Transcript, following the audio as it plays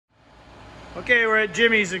Okay, we're at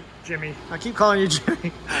Jimmy's. Jimmy. I keep calling you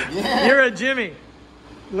Jimmy. Yeah. You're at Jimmy.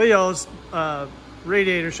 Leo's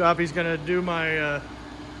radiator shop. He's gonna do my,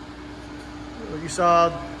 what you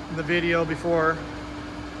saw in the video before,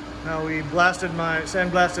 how we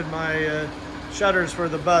sandblasted my shutters for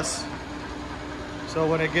the bus. So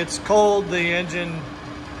when it gets cold, the engine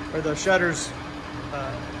or the shutters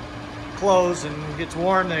close, and it gets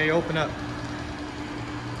warm, they open up.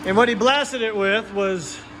 And what he blasted it with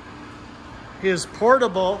was his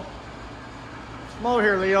portable. Come over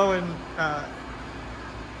here, Leo, and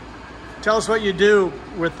tell us what you do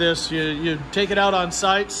with this. You take it out on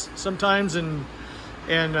sites sometimes and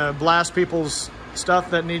blast people's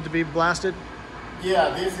stuff that need to be blasted.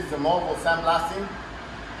 Yeah, this is a mobile sandblasting,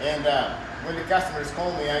 and when the customers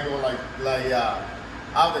call me, I go like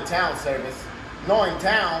out of town service. No, in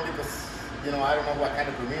town, because you know I don't know what kind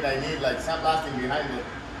of permit I need, like sandblasting behind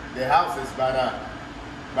the houses,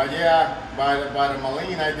 but yeah, by the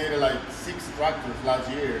Marine, I did like 6 tractors last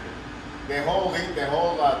year. The whole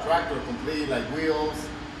tractor complete, like wheels,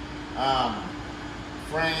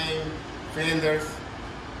 frame, fenders,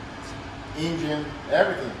 engine,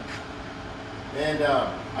 everything. And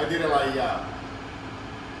I did it like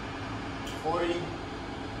 40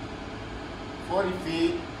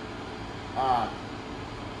 feet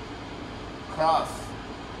cross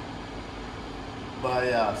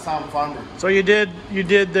by some farmer. So you did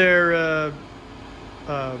their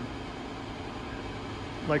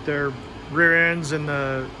like their rear ends and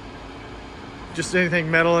just anything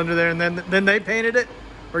metal under there, and then they painted it,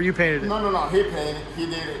 or you painted it? No, he painted it. He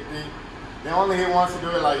did it. The only he wants to do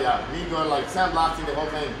it like me doing like sandblasting the whole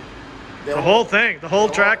thing. The whole thing, the whole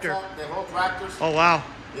tractor. The whole tractors. Oh wow.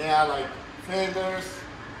 Yeah, like fenders,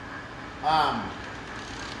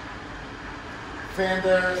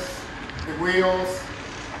 the wheels,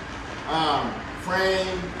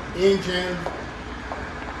 frame, engine,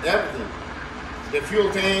 everything. The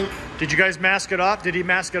fuel tank. Did you guys mask it off? Did he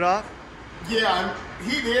mask it off? Yeah,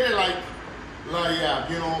 he did it like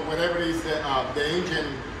you know, whatever it is, the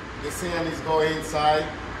engine, the sand is going inside.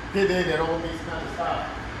 He did it, all this kind of stuff.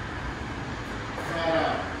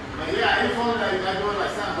 But yeah, it's only like I do it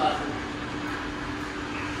like sandblasting.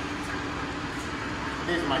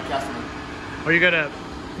 This is my customer. Oh,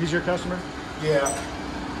 he's your customer? Yeah.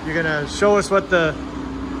 You're gonna show us what the,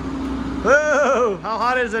 whoa, how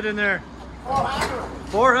hot is it in there? 400.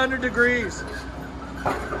 400 degrees.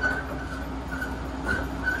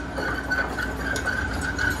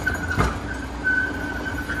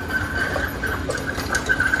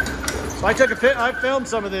 So I filmed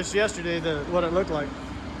some of this yesterday, what it looked like.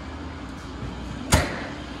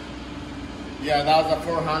 Yeah, that was a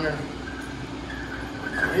 400.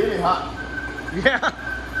 Really hot. Yeah,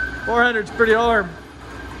 400's pretty warm.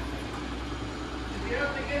 Did you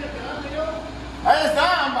have to get it done, Leo? It's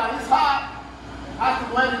done, but it's hot. I have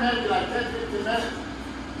to wait maybe like 10-15 minutes.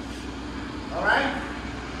 All right?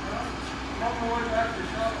 One more back to the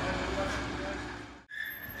shop.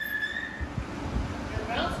 It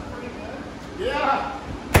smells pretty good. Yeah.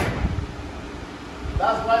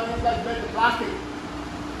 That's why these guys make the plastic.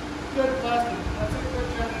 Good plastic. That's a good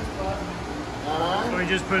Chinese plastic. So we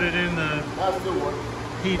just put it in the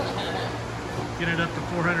heat, get it up to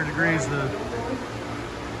 400 degrees, the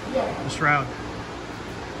shroud.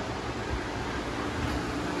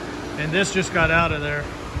 And this just got out of there.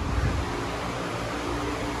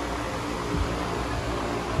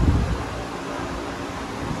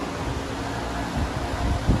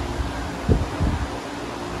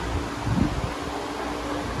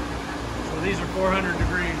 So these are 400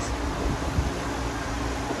 degrees.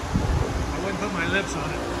 I wouldn't put my lips on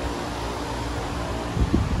it.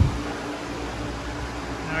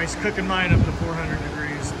 Now he's cooking mine up to 400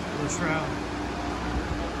 degrees, the shroud.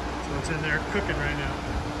 So it's in there cooking right now.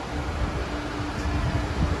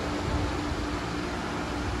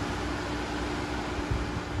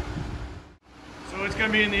 So it's going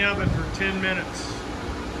to be in the oven for 10 minutes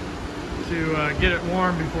to get it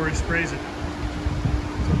warm before he sprays it.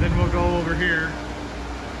 So then we'll go over here,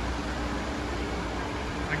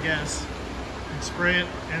 I guess, and spray it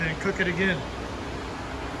and then cook it again.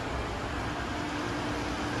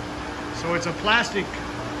 So it's a plastic.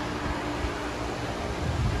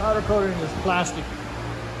 Powder coating is plastic.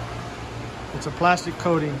 It's a plastic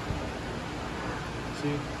coating.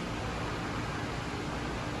 See?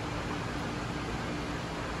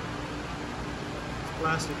 It's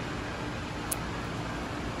plastic.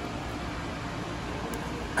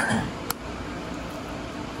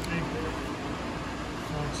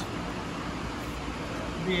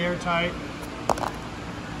 Be airtight.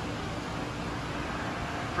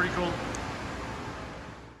 Pretty cool.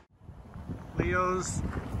 Leo's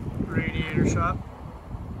radiator shop.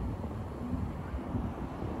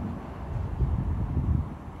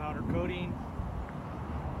 Powder coating.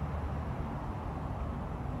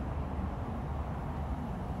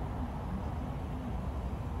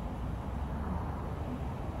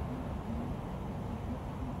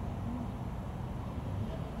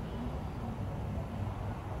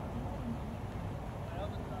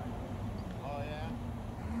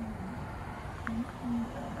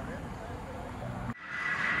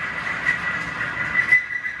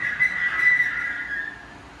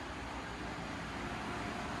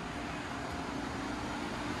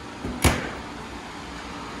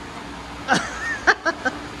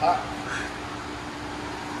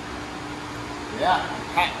 Yeah,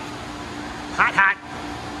 hot. Hot, hot.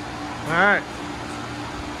 All right.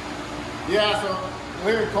 Yeah, so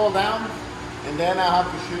let it cool down, and then I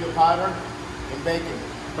have to shoot a powder and bake it.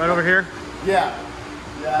 Right over here? Yeah.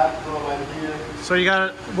 Yeah, I have to go right here. So you got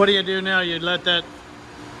it. What do you do now? You let that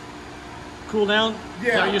cool down? Yeah.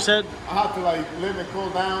 Is that what you said? I have to like let it cool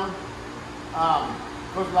down.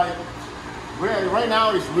 Cause like right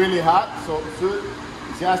now it's really hot, so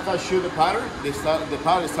see I start shooting the powder, the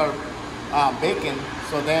powder start baking,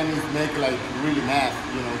 so then it make like really mad,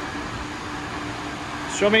 you know.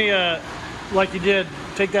 Show me like you did.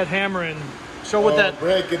 Take that hammer and show what that.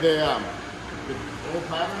 Break the old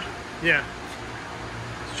powder. Yeah.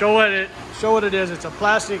 Show what it is. It's a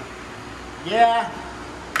plastic. Yeah.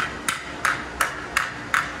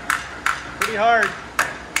 Pretty hard.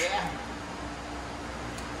 Yeah.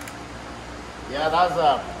 Yeah, that's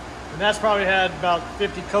And that's probably had about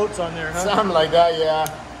 50 coats on there, huh? something like that, yeah.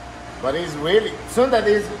 But it's really soon that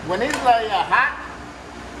is when it's like hot,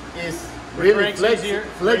 it's really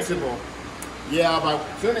flexible. Yeah, but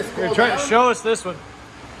soon as Here, cool try down. to show us this one.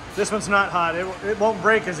 This one's not hot. It won't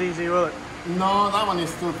break as easy, will it? No, that one is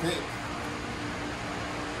too thick.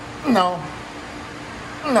 No.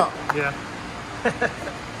 No. Yeah.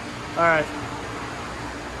 All right.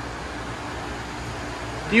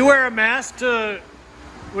 Do you wear a mask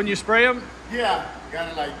when you spray them? Yeah,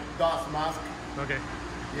 gotta like dust mask. Okay.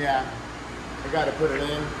 Yeah, I gotta put it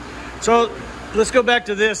in. So let's go back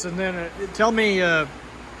to this and then tell me,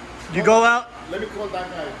 you go out? Let me call that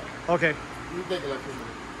guy. Okay. You take a look.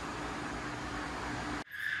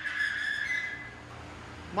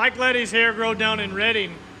 Mike let his hair grow down in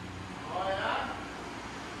Redding. Oh yeah?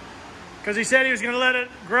 Because he said he was going to let it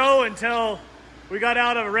grow until we got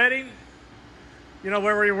out of Redding. You know,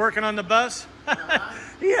 where we were working on the bus?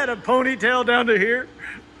 He had a ponytail down to here.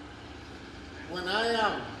 When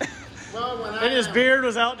I And his beard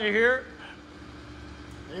was out to here.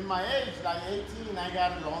 in my age, like 18, I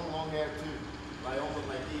got long hair too. Like almost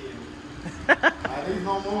like Ian. I need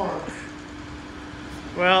no more.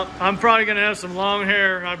 Well, I'm probably going to have some long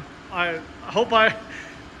hair. I hope I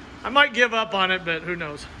might give up on it, but who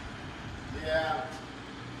knows. Yeah.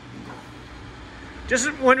 Just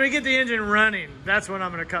when we get the engine running, that's when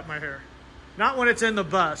I'm going to cut my hair. Not when it's in the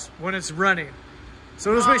bus, when it's running.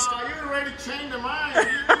 So as we you already changed the mind. You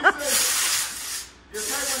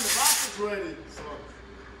said when the box is ready. So.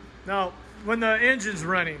 No, when the engine's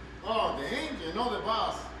running. Oh, the engine, not the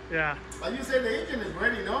boss. Yeah. But you said the engine is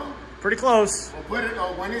ready, no? Pretty close. Or put it,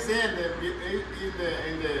 or when it's in the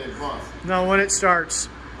boss. No, when it starts.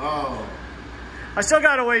 Oh. I still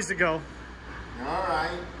got a ways to go. All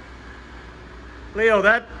right. Leo,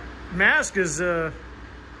 that mask is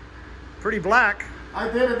pretty black. I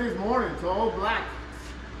did it this morning, so all black.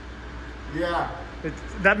 Yeah.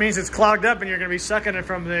 That means it's clogged up and you're going to be sucking it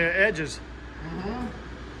from the edges.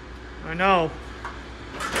 Mm-hmm. I know.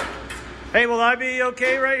 Hey, will I be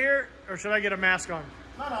okay right here? Or should I get a mask on?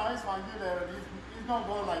 No, it's fine. You're there. It's not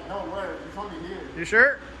going like nowhere. It's only here. You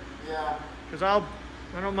sure? Yeah. Because I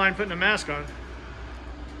don't mind putting a mask on.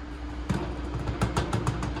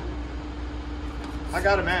 I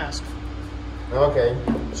got a mask. Okay.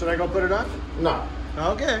 Should I go put it on? No.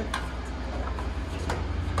 Okay.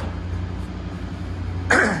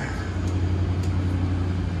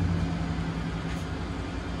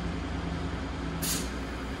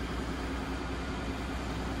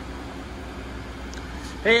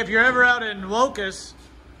 Hey, if you're ever out in Wocus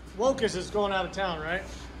is going out of town, right?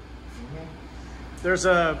 Mm-hmm. There's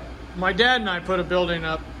my dad and I put a building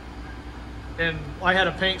up, and I had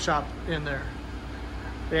a paint shop in there.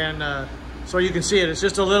 And so you can see it. It's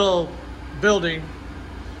just a little building.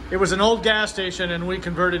 It was an old gas station, and we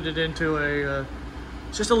converted it into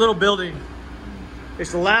it's just a little building.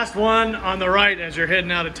 It's the last one on the right as you're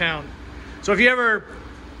heading out of town. So if you ever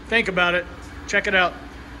think about it, check it out.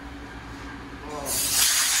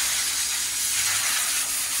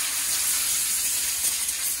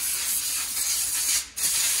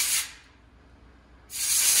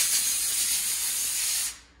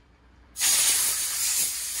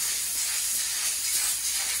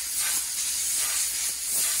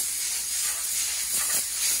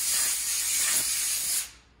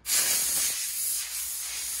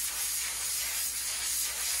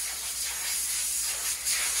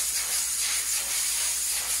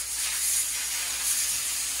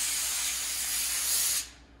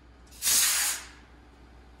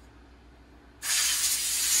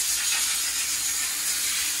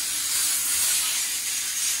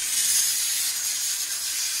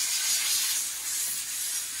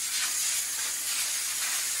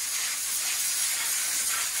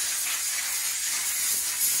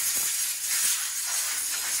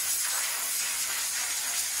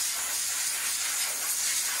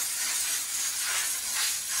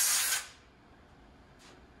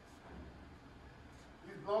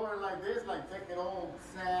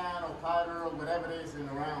 whatever it is in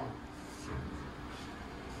the round.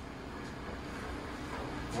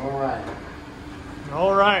 All right.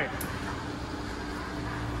 All right.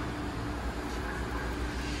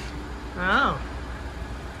 Oh.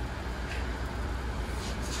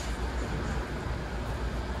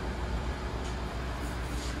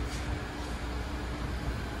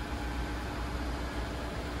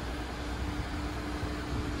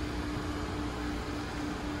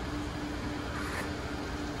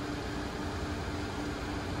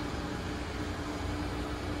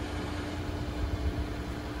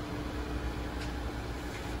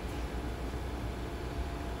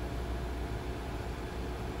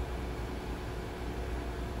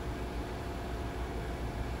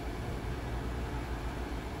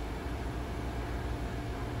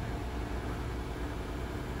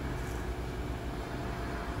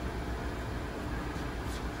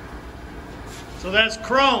 So that's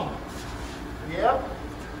chrome. Yep.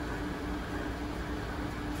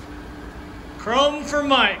 Chrome for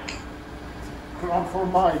Mike. Chrome for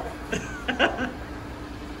Mike.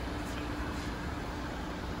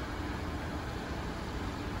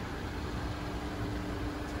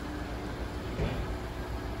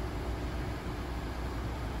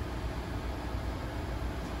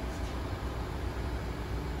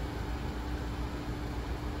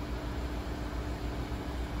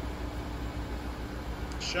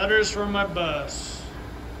 Shutters for my bus.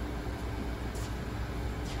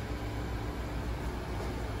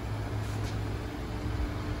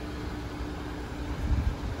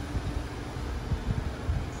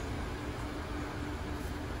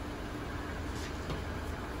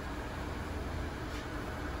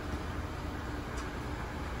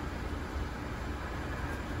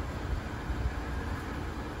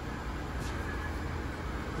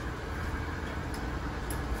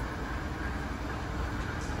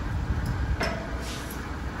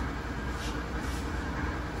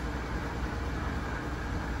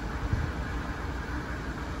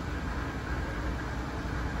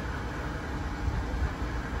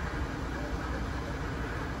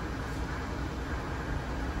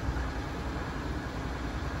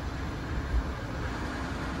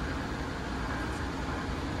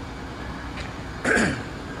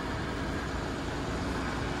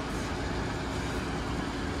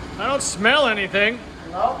 I don't smell anything.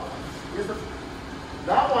 No,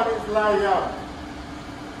 that one is like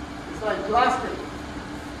it's like plastic.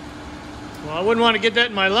 Well, I wouldn't want to get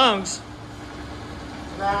that in my lungs.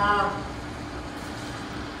 Nah,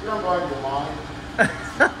 you don't go in your mind.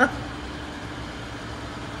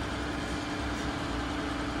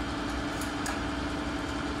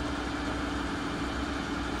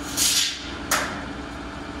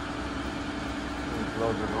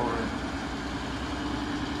 Close the door.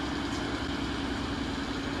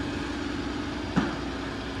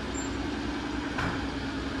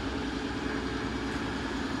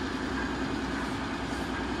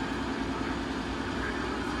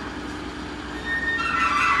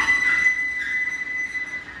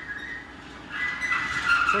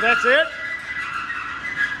 So that's it?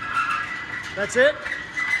 That's it?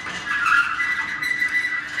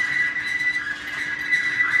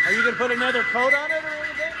 Are you going to put another coat on it or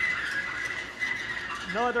anything?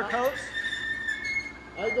 No other coats?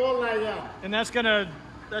 I go like that. And that's gonna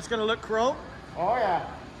look chrome? Oh yeah.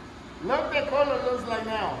 Look the color looks like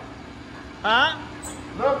now. Huh?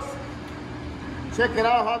 Looks. Check it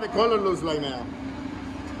out how the color looks like now.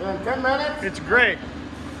 In 10 minutes? It's great.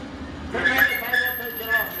 10 minutes I will take it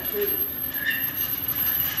off and see.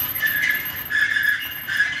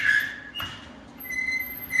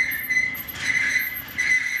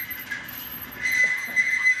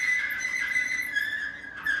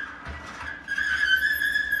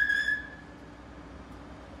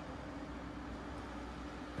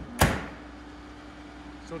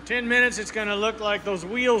 So 10 minutes, it's gonna look like those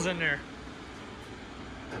wheels in there.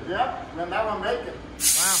 Yep, then that will make it.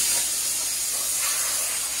 Wow.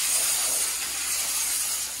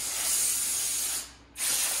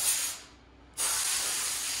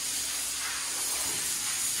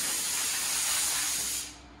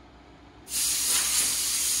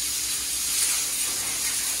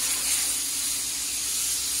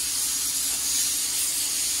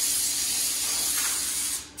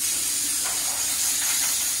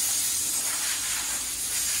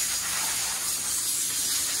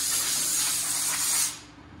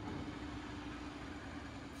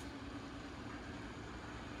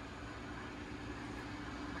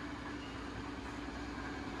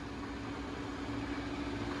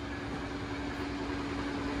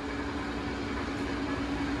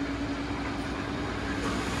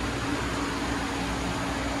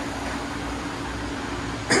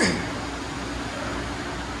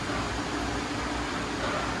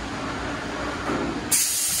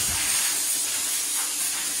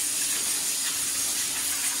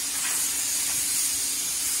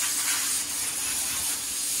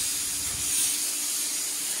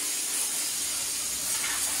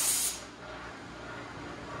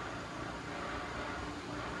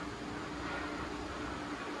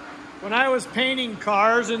 when I was painting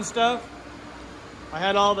cars and stuff, I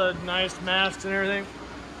had all the nice masks and everything.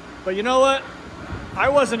 But you know what? I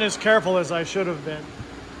wasn't as careful as I should have been.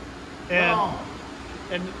 And, No.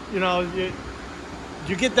 and you know,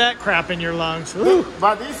 you get that crap in your lungs.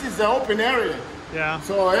 But this is the open area. Yeah.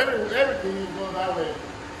 So everything is going that way.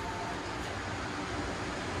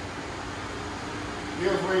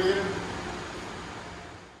 Feels right here.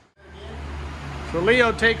 So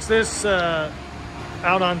Leo takes this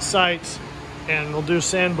out on site and we'll do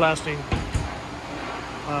sandblasting.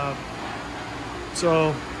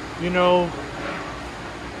 So, you know,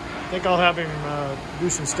 I think I'll have him do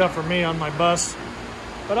some stuff for me on my bus,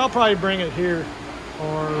 but I'll probably bring it here,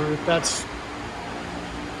 or if that's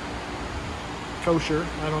kosher,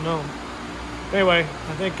 I don't know. Anyway,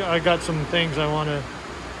 I think I got some things I want to,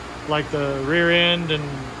 like the rear end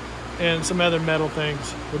and some other metal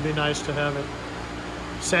things. Would be nice to have it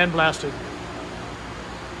sandblasted,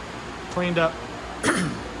 cleaned up.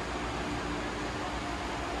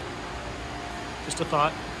 Just a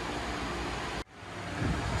thought.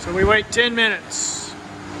 So we wait 10 minutes.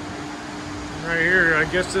 Right here, I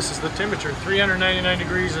guess this is the temperature, 399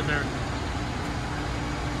 degrees in there.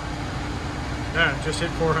 Yeah, it just hit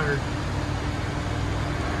 400.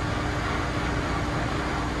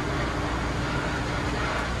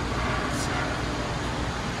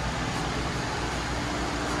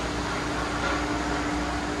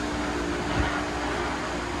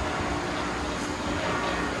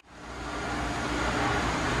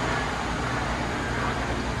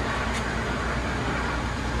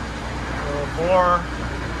 More.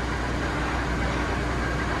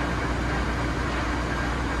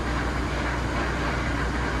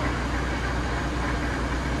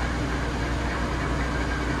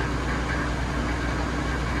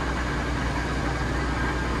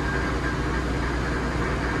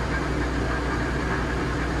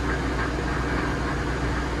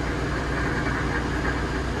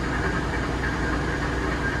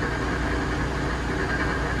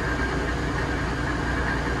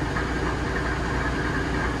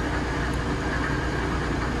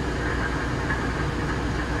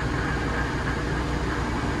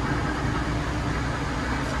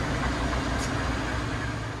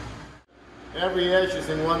 Every edge is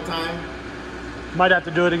in one time. Might have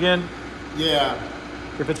to do it again Yeah.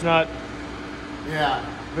 if it's not Yeah.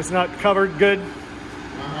 covered good.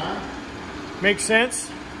 Uh-huh. Makes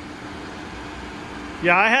sense.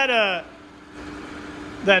 Yeah, I had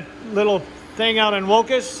that little thing out in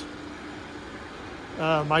Wocus.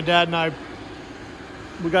 My dad and I,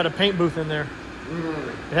 we got a paint booth in there.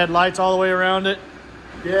 It had lights all the way around it.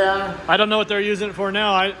 Yeah. I don't know what they're using it for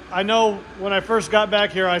now. I know when I first got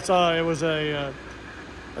back here, I saw it was I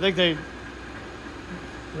think they,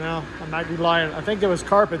 well, I might be lying. I think it was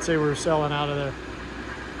carpets they were selling out of there.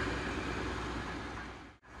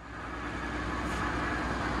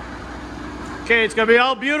 Okay, it's gonna be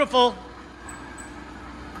all beautiful.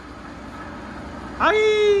 Hi.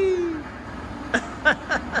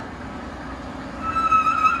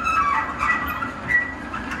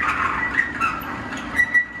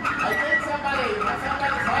 I think somebody's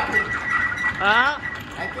happy.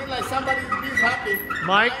 I think like somebody's happy.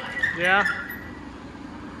 Mike? Yeah.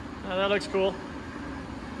 Oh, that looks cool.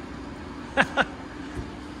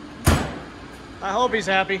 I hope he's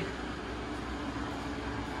happy.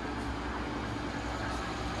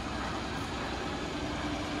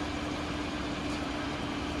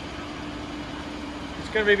 It's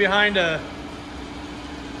gonna be behind a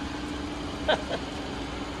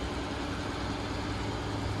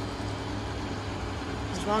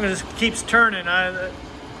as long as it keeps turning, I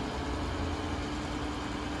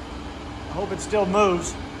hope it still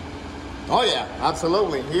moves. Oh yeah,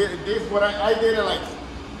 absolutely. Here, this what I did it like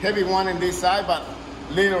heavy one in this side, but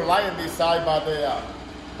little light on this side, but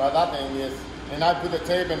that thing is. And I put the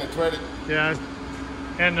tape and the thread it. Yeah,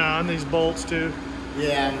 and on these bolts too.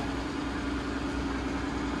 Yeah.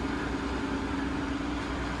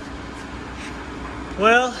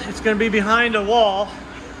 Well, it's going to be behind a wall.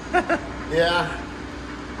 Yeah.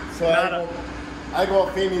 So I go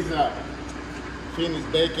finish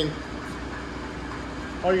baking.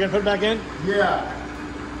 Oh, you're going to put it back in? Yeah.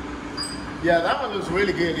 Yeah, that one looks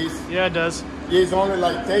really good. Yeah, it does. It's only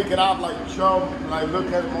like take it out, like show, like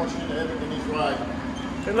look at the motion, everything is right.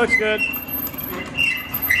 It looks good.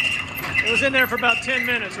 It was in there for about 10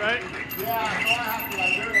 minutes, right? Yeah, so I have to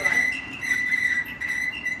like do it like.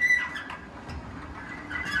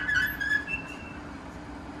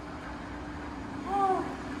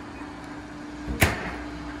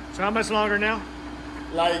 So how much longer now?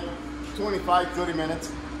 Like 25, 30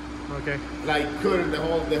 minutes. Okay. Like cutting the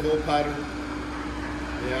whole pattern.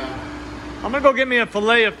 Yeah. I'm gonna go get me a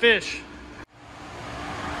fillet of fish.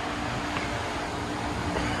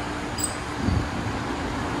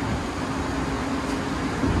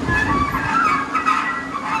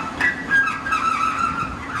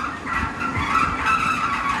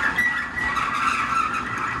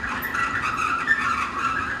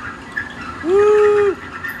 Woo!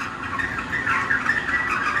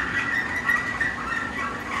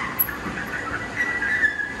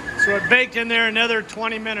 So it baked in there another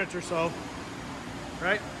 20 minutes or so,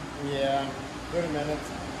 right? Yeah, 30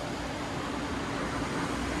 minutes.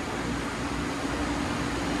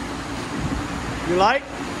 You like?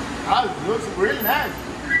 Oh, it looks really nice.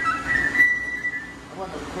 I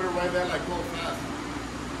want to put it right there like go fast.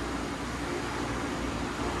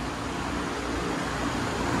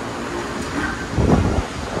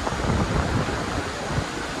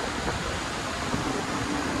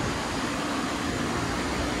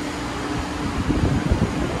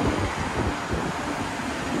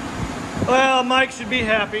 Well, Mike should be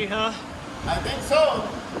happy, huh? I think so.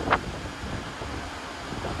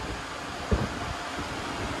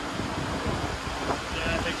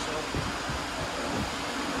 Yeah, I think so.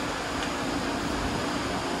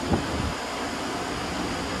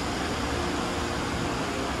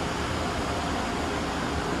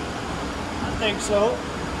 I think so.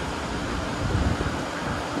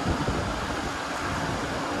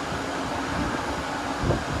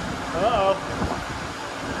 Uh-oh.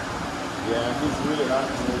 Yeah, he's really hot.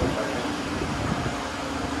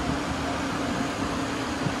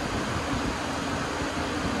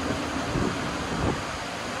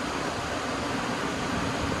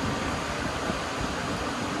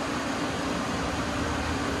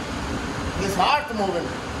 It's hard to move him.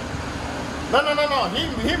 No.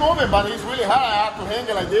 He moving, but he's really hard. I have to hang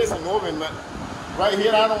it like this and move him. But right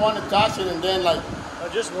here, I don't want to touch it and then like.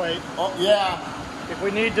 Just wait. Oh yeah. If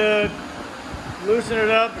we need to loosen it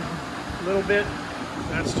up a little bit,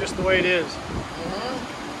 that's just the way it is.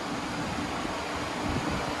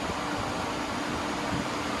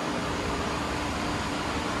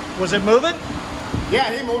 Was it moving?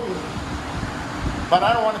 Yeah, he moving. But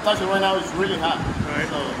I don't want to touch it right now. It's really hot. Right.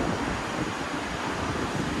 So.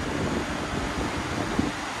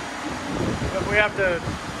 But we have to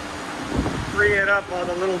free it up, all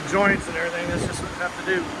the little joints and everything. That's just what we have to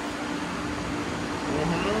do.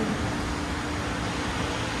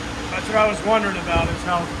 That's what I was wondering about, is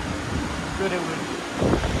how good it would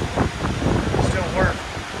still work.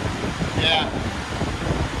 Yeah.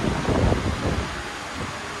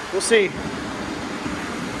 We'll see.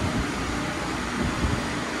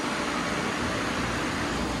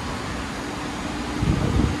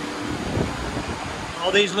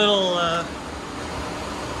 All these little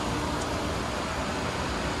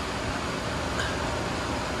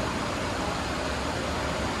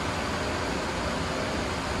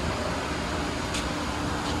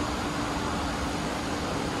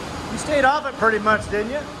you stayed off it pretty much,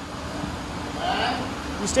 didn't you?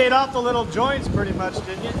 You stayed off the little joints pretty much,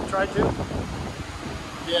 didn't you? Tried to?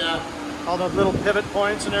 Yeah. All the little pivot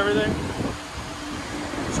points and everything.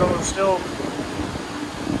 So it's still.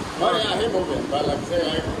 Oh yeah, he moving. But like I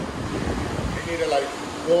say, I need to like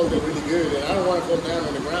hold it really good, and I don't want to fall down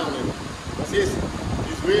on the ground. And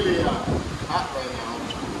it's really hot right now.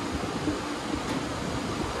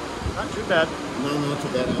 Not too bad. No, not too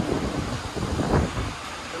bad.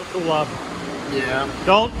 It'll cool off. Yeah.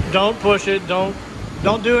 Don't push it. Don't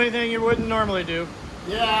do anything you wouldn't normally do.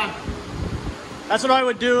 Yeah. That's what I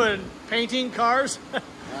would do in painting cars.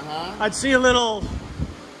 I'd see a little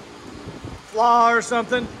flaw or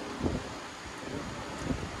something.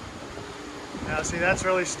 Yeah, see, that's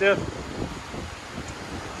really stiff.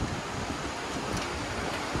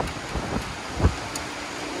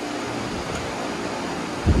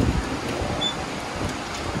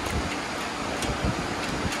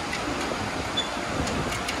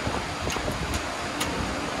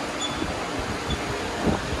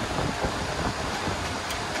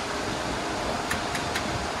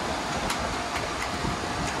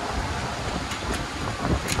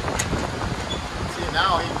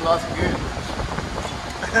 Now he lost good.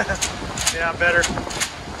 Yeah, better.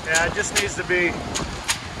 Yeah, it just needs to be.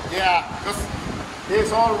 Yeah, because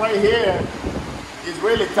this all right here is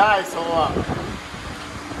really tight, so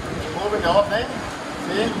moving the whole thing.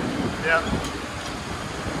 See? Yeah.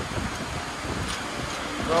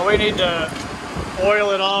 Well, we need to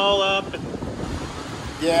oil it all up. And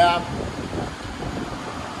yeah.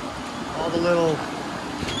 all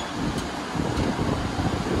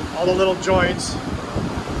the little joints.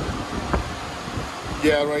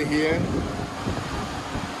 Yeah, right here.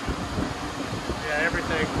 Yeah,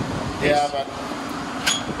 everything. Yeah, but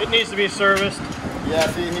It needs to be serviced. Yeah,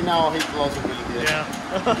 see, he blows it really good. Yeah.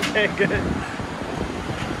 Okay, good.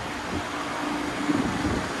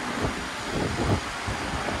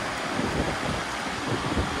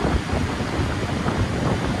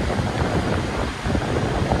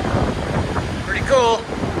 Pretty cool.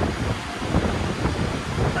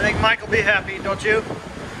 I think Mike will be happy, don't you?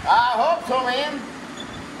 I hope so, man.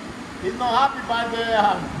 He's not happy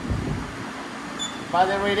by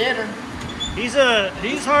the radiator. He's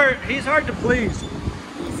hard to please.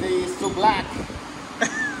 He's too black.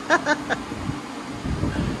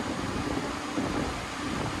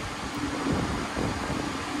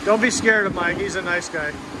 Don't be scared of Mike. He's a nice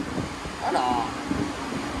guy. I know.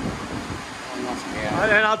 I'm not scared.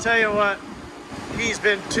 And I'll tell you what, he's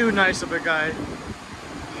been too nice of a guy.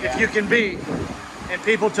 Yeah. If you can be. And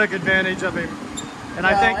people took advantage of him. And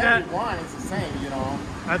well, I think that everyone is the same, you know.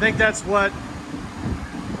 I think that's what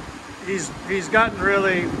he's gotten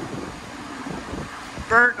really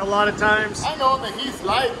burnt a lot of times. I know that he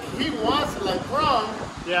wants it like chrome.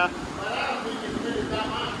 Yeah. But I don't think it's really that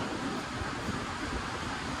much.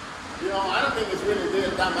 You know, I don't think it's really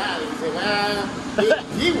that mad. He said, well,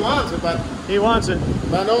 he wants it, but He wants it.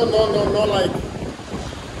 But no, like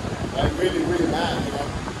really, really mad, you know.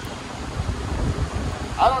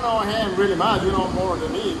 I don't know him really mad, you know, more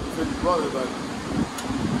than me, his brother, but.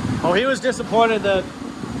 Oh, he was disappointed that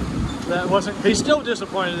wasn't. He's still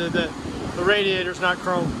disappointed that the radiator's not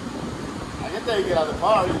chrome. I can take it out of the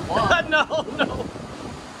car if you want. No.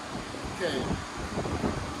 Okay.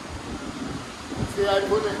 See, I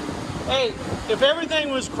put it. Hey, if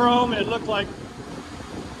everything was chrome, it'd look like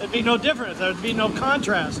it'd be no difference. There'd be no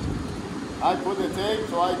contrast. I put the tape,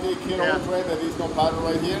 so I take care of it that there's no powder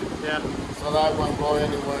right here. Yeah. So that won't go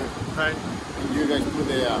anywhere. Right. And you guys put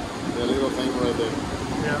the little thing right there.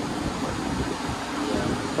 Yeah. Yeah.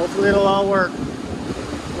 Hopefully it'll all work.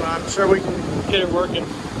 Well, I'm sure we can get it working.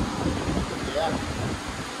 Yeah.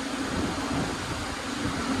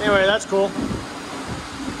 Anyway, that's cool.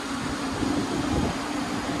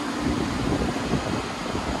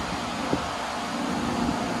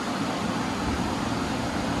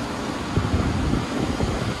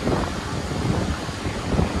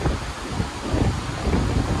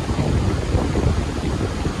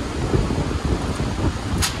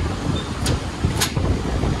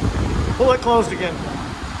 Pull it closed again.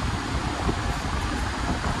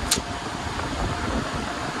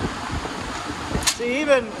 See,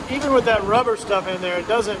 even with that rubber stuff in there, it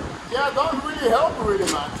doesn't. Yeah, it don't really help really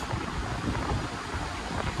much.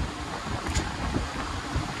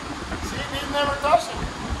 See, these never touch it.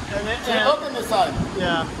 And Look on the side.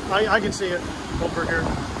 yeah, I can see it over here.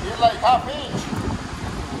 It's like half inch.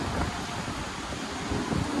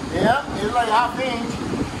 Yeah, it's like half inch.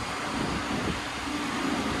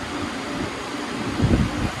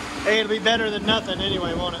 Hey, it'll be better than nothing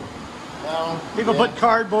anyway, won't it? Well, People put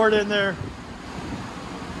cardboard in there.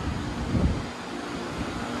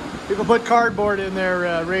 People put cardboard in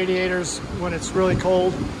their radiators when it's really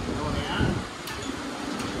cold.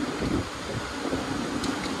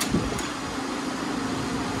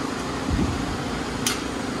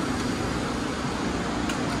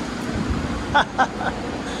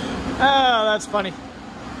 Oh, that's funny.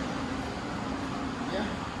 Yeah.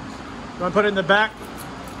 You want to put it in the back?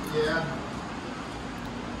 Yeah.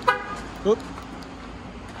 Oop.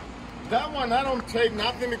 That one I don't take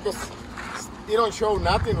nothing because you don't show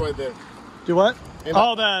nothing right there. Do what? And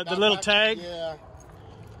oh, the little tag? Yeah.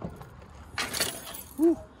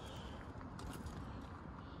 Whew.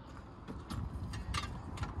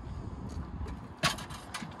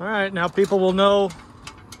 All right, now people will know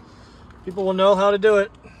how to do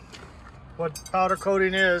it. What powder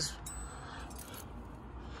coating is.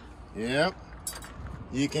 Yep.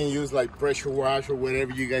 You can use like pressure wash or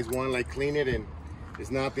whatever you guys want, like clean it, and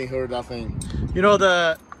there's nothing hurt that thing. You know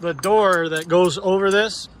the door that goes over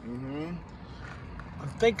this? Mm-hmm. I'm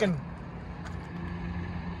thinking,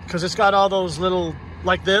 because it's got all those little,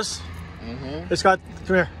 like this. Mm-hmm. It's got,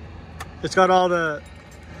 come here. It's got all the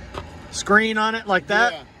screen on it like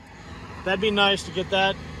that. Yeah. That'd be nice to get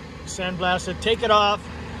that sandblasted. Take it off,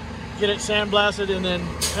 get it sandblasted, and then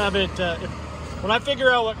have it, when I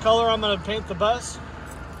figure out what color I'm gonna paint the bus,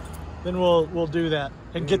 then we'll do that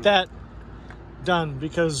and get that done,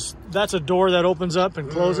 because that's a door that opens up and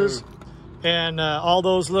closes, and all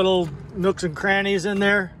those little nooks and crannies in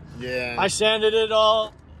there. Yeah. I sanded it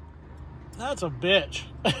all. That's a bitch.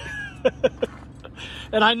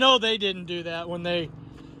 And I know they didn't do that when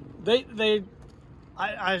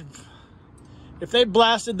if they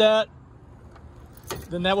blasted that,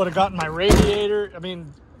 then that would have gotten my radiator. I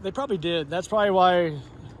mean, they probably did. That's probably why,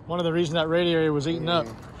 one of the reasons that radiator was eaten up.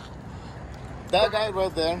 that guy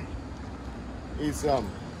right there is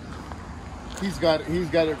he's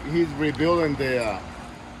rebuilding the.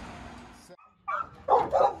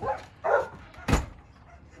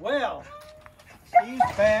 Well, he's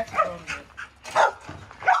back from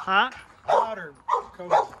Huh? the powder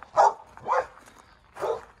coat.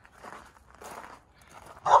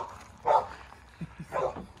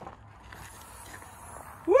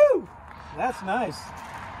 Woo! That's nice.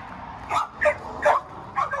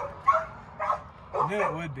 I knew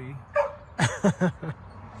it would be.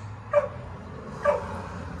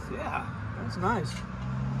 Yeah, that's nice.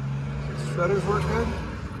 Does the shredders work good?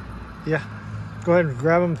 Yeah. Go ahead and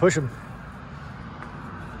grab them and push them.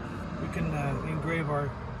 We can engrave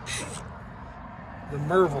the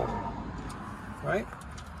Merville, right?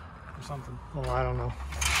 Or something. Oh, I don't know.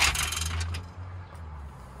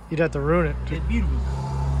 You'd have to ruin it. It's beautiful.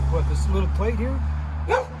 What, this little plate here?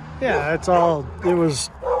 Yeah, it's all, it was,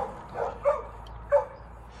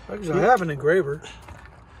 Actually, I have an engraver.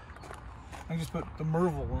 I just put the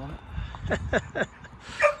Merville on it. Oh,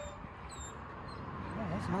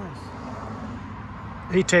 that's nice.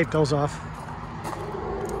 he taped those off.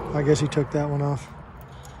 I guess he took that one off.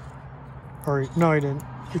 Or, no, he didn't.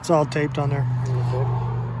 It's all taped on there.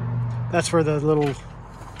 That's for the little,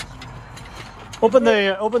 open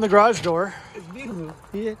the garage door. It's beautiful.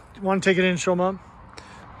 You want to take it in and show Mom?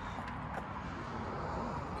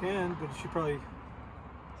 Can, but she probably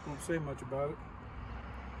won't say much about it.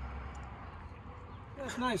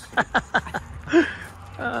 That's nice.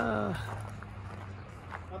 I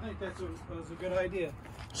think that's a good idea.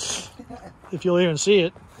 If you'll even see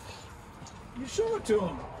it. You show it to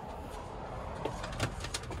him.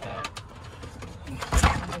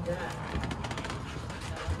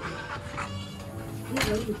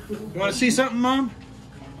 You want to see something, Mom?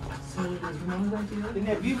 Isn't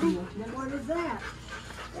that beautiful? What is that?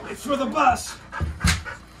 It's for the bus.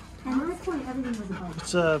 And last point, everything was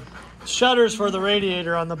above. It's shutters for the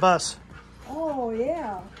radiator on the bus. Oh,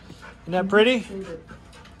 yeah. Isn't that pretty?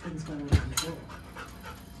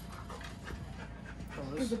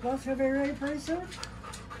 Is the bus gonna be ready pretty soon?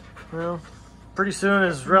 Well, pretty soon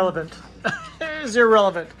is relevant. It's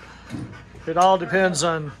irrelevant. It all depends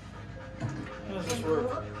on. How does this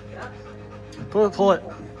work? Pull it.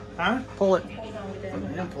 Huh? Pull it.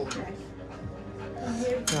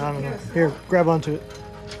 I don't know. Here, grab onto it.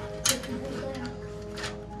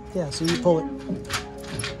 Yeah, so you pull it.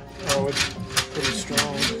 Oh, it's pretty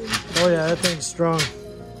strong. Oh yeah, that thing's strong.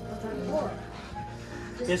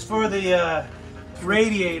 It's for the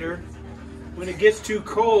radiator. When it gets too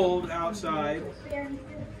cold outside,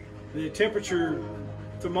 the temperature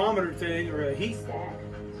thermometer thing, or a heat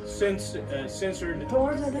sensor,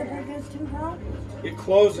 Doors, I think it gets too hot. it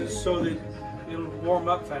closes so that it'll warm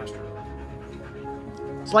up faster.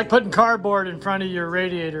 It's like putting cardboard in front of your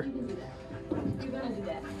radiator.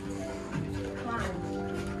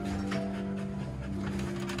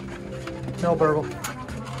 No burble.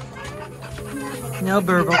 No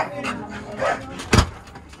burble.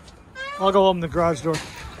 I'll go open the garage door.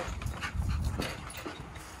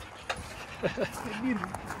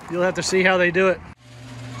 You'll have to see how they do it.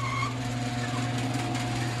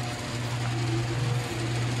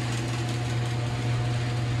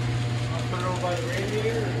 Put it over by the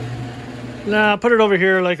radiator? Nah, put it over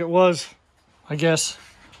here like it was, I guess.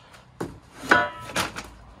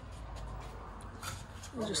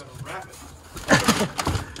 Just wrap it.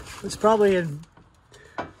 It's probably in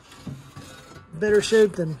better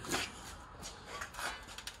shape than.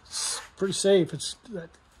 It's pretty safe. It's.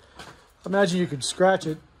 Imagine you could scratch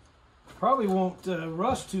it. Probably won't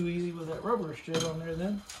rust too easy with that rubber shit on there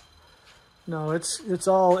then. No, it's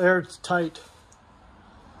all airtight.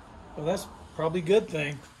 Well, that's probably a good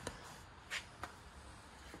thing.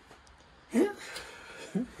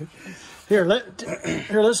 Here,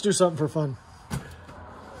 let's do something for fun.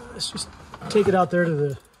 Let's just take it out there to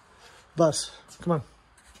the bus. Come on,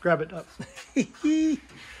 grab it up.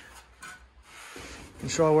 And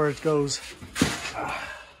show her where it goes.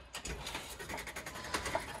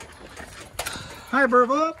 Hi,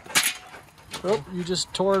 Burba. Oh, you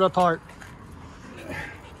just tore it apart.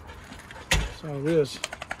 That's all it is.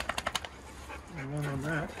 And one on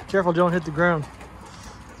that. Careful, don't hit the ground.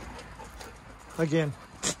 Again.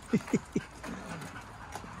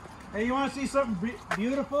 Hey, you want to see something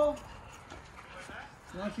beautiful?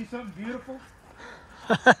 You want to see something beautiful?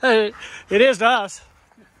 It is to us.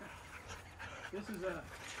 This is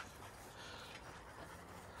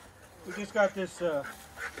we just got this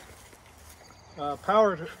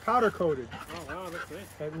powder coated. Oh wow, that's great.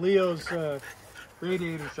 At Leo's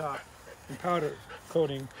radiator shop and powder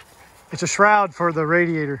coating. It's a shroud for the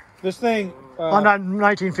radiator. This thing On that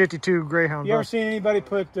 1952 Greyhound You ever bus. seen anybody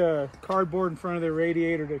put cardboard in front of their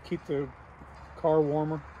radiator to keep the car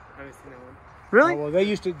warmer? I haven't seen that one. Really? Oh, well, they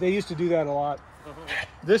used to do that a lot.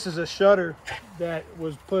 This is a shutter that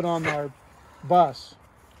was put on our bus,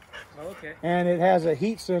 Oh, okay. and it has a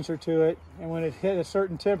heat sensor to it. And when it hit a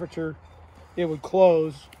certain temperature, it would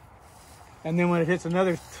close. And then when it hits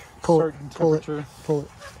another certain temperature, Pull it.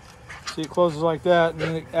 see, it closes like that, and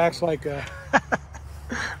then it acts like a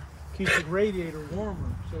keeps the radiator warmer,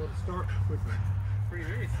 so it'll start quicker. Pretty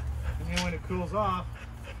nice. And then when it cools off,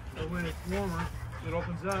 or when it's warmer, it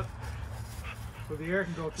opens up so the air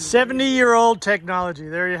can go through. 70-year-old technology.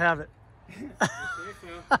 There you have it.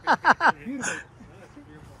 Beautiful.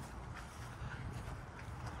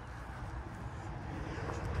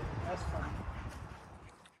 That's fun.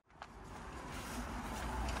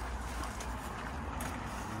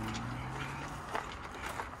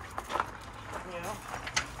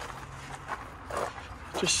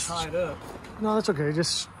 Just Tie it up. no, that's okay.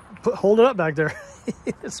 Just hold it up back there.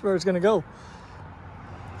 That's where it's gonna go.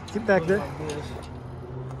 Get back there. Like this.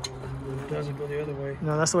 It doesn't go the other way.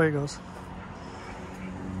 No, that's the way it goes.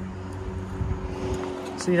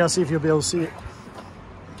 See now, see if you'll be able to see it.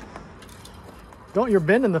 Don't, you're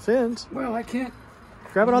bending the fins. Well, I can't.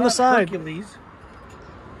 Grab it on the side. Hercules.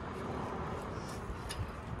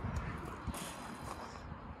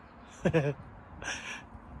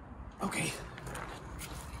 Okay.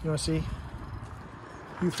 You want to see?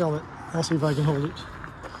 You film it. I'll see if I can hold it.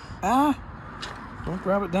 Ah! Don't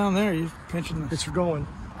grab it down there. You're pinching the. It's going.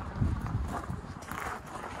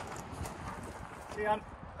 See, I'm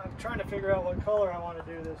trying to figure out what color I want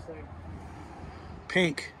to do this thing.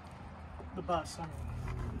 Pink. The bus. I mean.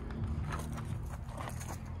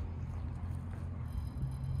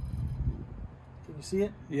 Can you see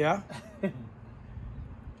it? Yeah.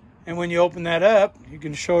 And when you open that up, you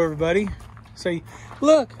can show everybody. Say,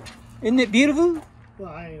 look, isn't it beautiful? Well,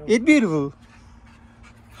 I know. It's beautiful.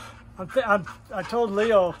 I told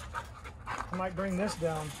Leo I might bring this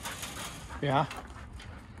down. Yeah.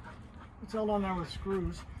 It's held on there with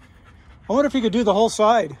screws. I wonder if you could do the whole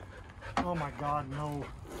side. Oh my God, no.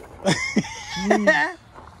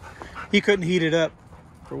 He couldn't heat it up,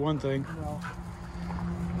 for one thing. No.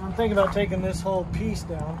 I'm thinking about taking this whole piece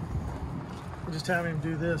down and just having him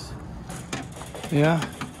do this. Yeah,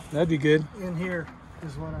 that'd be good. In here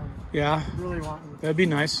is what I'm Yeah, really wanting, that'd be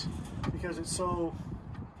nice. because it's so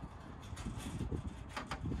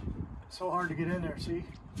hard to get in there. See,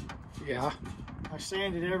 Yeah. I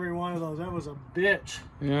sanded every one of those. That was a bitch.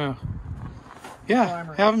 Yeah. Yeah,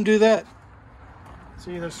 Primer. have him do that.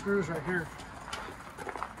 See, there's screws right here.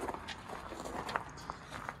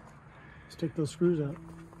 Let's take those screws out.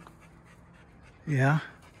 Yeah.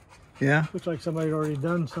 Yeah. Looks like somebody had already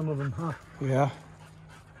done some of them, huh? Yeah.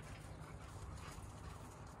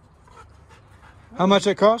 How much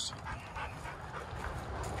that cost?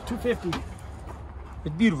 $250,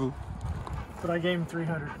 It's beautiful. but I gave him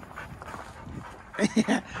 $300.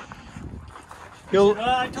 He'll,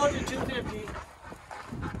 I told you $250.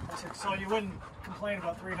 I said, so you wouldn't complain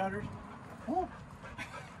about $300? Oh.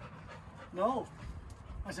 No.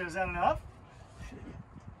 I said, is that enough?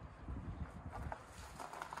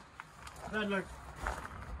 That'd look.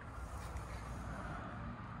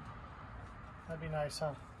 That'd be nice,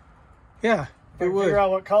 huh? yeah, If I it can would. figure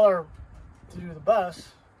out what color to do the bus.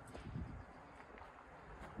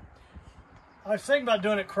 I was thinking about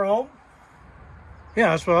doing it chrome,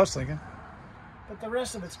 Yeah, that's what I was thinking. but the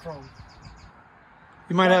rest of it's chrome.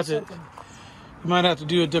 You might have to. Something- You might have to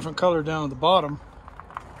do a different color down at the bottom,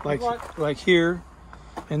 What? like here,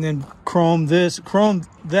 and then chrome this, chrome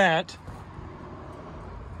that,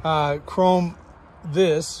 chrome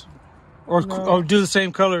this, or No. or do the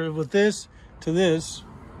same color with this to this,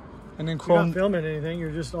 and then You're chrome not filming anything.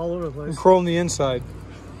 You're just all over the place. and chrome the inside.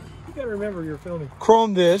 You gotta remember you're filming.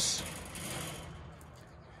 Chrome this.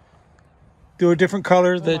 Do a different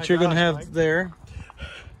color my that you're gonna gosh, have Mike. there.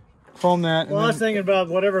 Chrome that. Well, I and was then, thinking about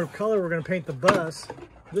whatever color we're gonna paint the bus.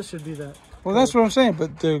 This should be that. well, that's what I'm saying.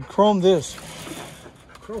 But the chrome this.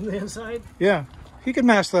 Chrome the inside. Yeah, he could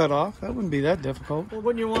mask that off. That wouldn't be that difficult. Well,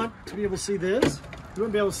 wouldn't you want to be able to see this? You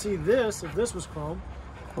wouldn't be able to see this if this was chrome.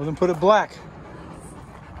 Well, then put it black.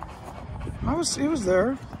 It was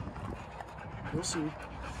there. We'll see.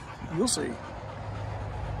 You'll see.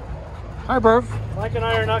 Hi, Burf. Mike and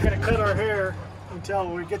I are not going to cut our hair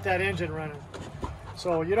until we get that engine running.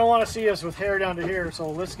 So you don't want to see us with hair down to here, so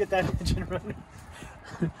let's get that engine running.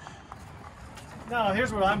 Now,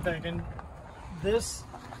 here's what I'm thinking. This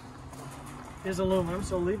is aluminum,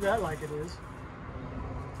 so leave that like it is.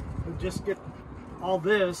 We just get all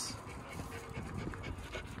this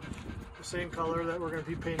the same color that we're going to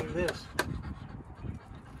be painting this.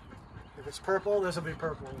 If it's purple, this will be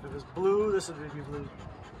purple. If it's blue, this will be blue.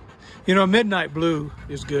 You know, midnight blue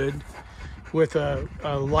is good with a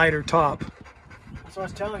lighter top. So I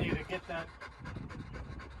was telling you to get that.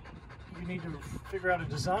 You need to figure out a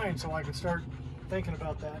design so I can start thinking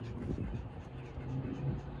about that.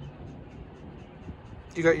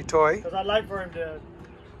 You got your toy? Because I'd like for him to.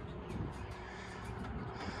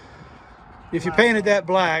 If you painted that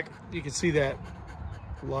black, you can see that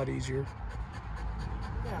a lot easier.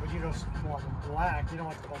 Yeah, but you don't want them black. You don't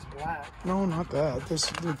want the bus black. No, not that. This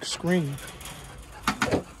the screen.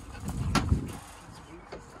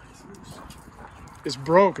 It's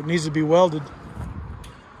broke. It needs to be welded.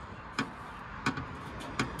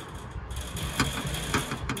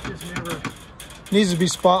 It just never. Needs to be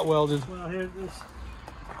spot welded. Well, here this.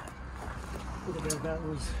 Look at that. That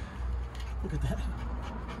was. Look at that.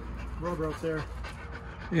 Rubber up there.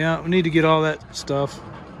 Yeah, we need to get all that stuff.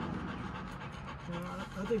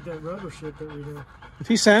 I think that rubber shit that we do. If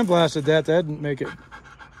he sandblasted that, that didn't make it.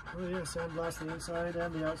 Oh yeah, sandblast the inside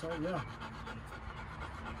and the outside. Yeah.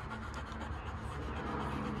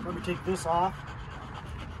 Let me take this off.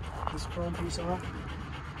 This chrome piece off.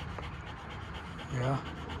 Yeah.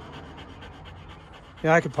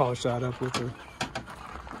 Yeah, I could polish that up with her.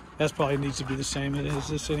 That probably needs to be the same as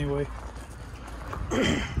this anyway.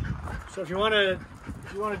 So if you want to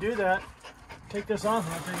do that, take this off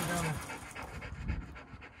and I'll take it down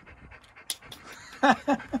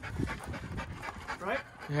there. Right?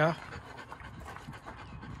 Yeah.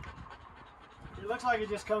 It looks like it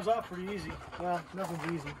just comes off pretty easy. Well,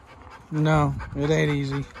 nothing's easy. No, it ain't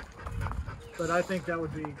easy. But I think that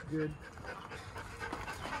would be good.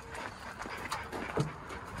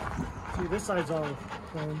 See, this side's all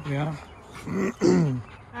chrome. Yeah.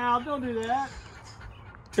 Al, don't do that.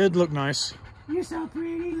 It'd look nice. You're so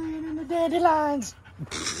pretty laying in the dandelions.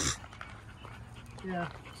 Yeah,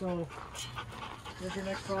 so what's your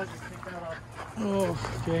next project? Take that off. Oh,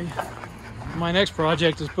 okay. My next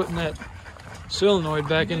project is putting that solenoid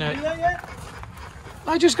back in You that. do that yet?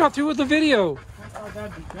 I just got through with the video. I thought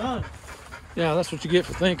that'd be done. Yeah, that's what you get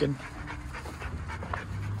for thinking.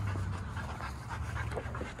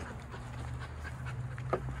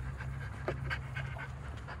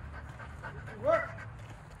 Work.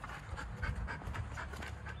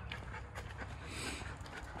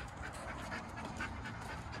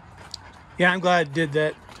 Yeah, I'm glad I did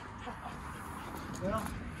that. Well,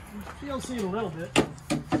 you'll see it a little bit.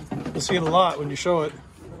 You'll see it a lot when you show it.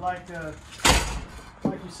 But like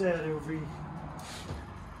you said, it would be.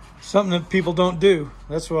 Something that people don't do.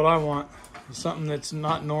 That's what I want. Something that's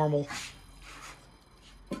not normal.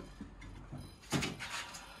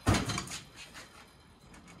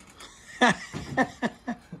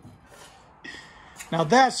 Now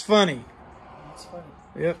that's funny. It's funny.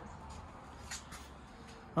 Yep.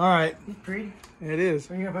 All right. It's pretty. It is.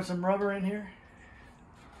 Are you gonna put some rubber in here?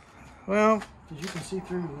 Well, Because you can see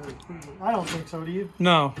through. I don't think so. Do you?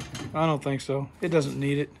 no, I don't think so. It doesn't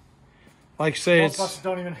need it. Like say Most it's, buses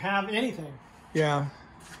don't even have anything. yeah,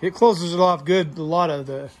 it closes it off good, a lot of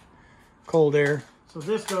the cold air. So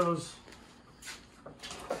this goes.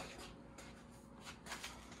 Up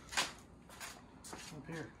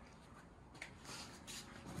here.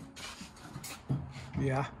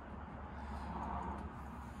 Yeah.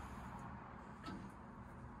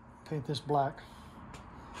 Paint this black.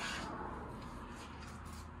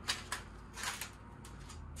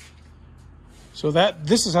 So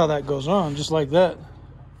this is how that goes on, just like that.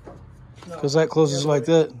 Because that closes like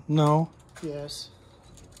that. No. Yes.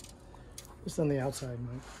 Just on the outside,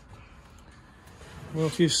 Mike. Well,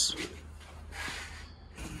 if you...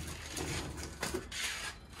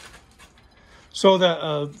 So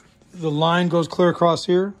that the line goes clear across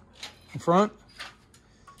here in front?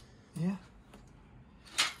 Yeah.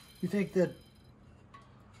 You think that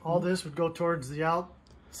all this would go towards the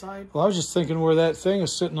outside? Well, I was just thinking where that thing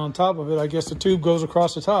is sitting on top of it. I guess the tube goes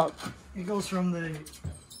across the top. It goes from the,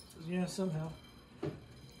 yeah, somehow.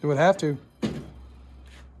 It would have to. The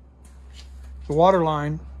water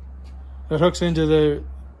line that hooks into the...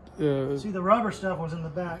 See, the rubber stuff was in the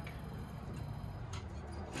back.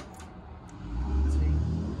 See?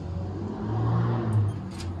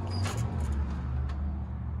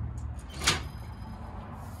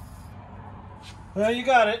 Well, you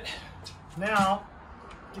got it. Now,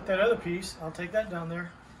 get that other piece. I'll take that down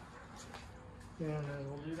there. And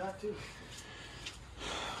we'll do that too.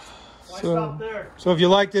 Why stop there? So if you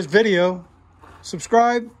like this video,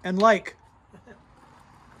 subscribe and like.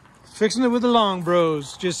 Fixing it with the Long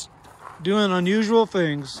Bros. Just doing unusual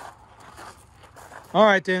things. All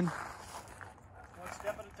right then. One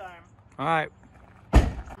step at a time. All right.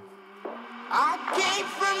 I came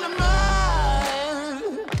from the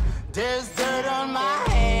mud. There's dirt on my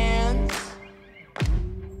hands.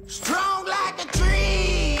 Strong like a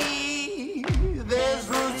tree. There's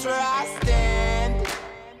roots where I stand.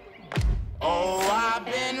 Oh, I've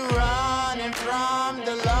been running from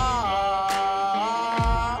the law.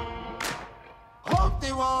 Hope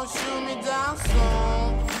they won't shoot me down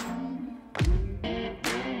soon.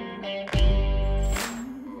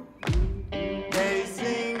 They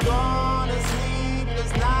sing on a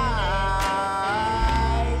sleepless night.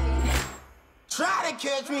 Try to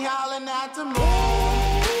catch me howling at the moon.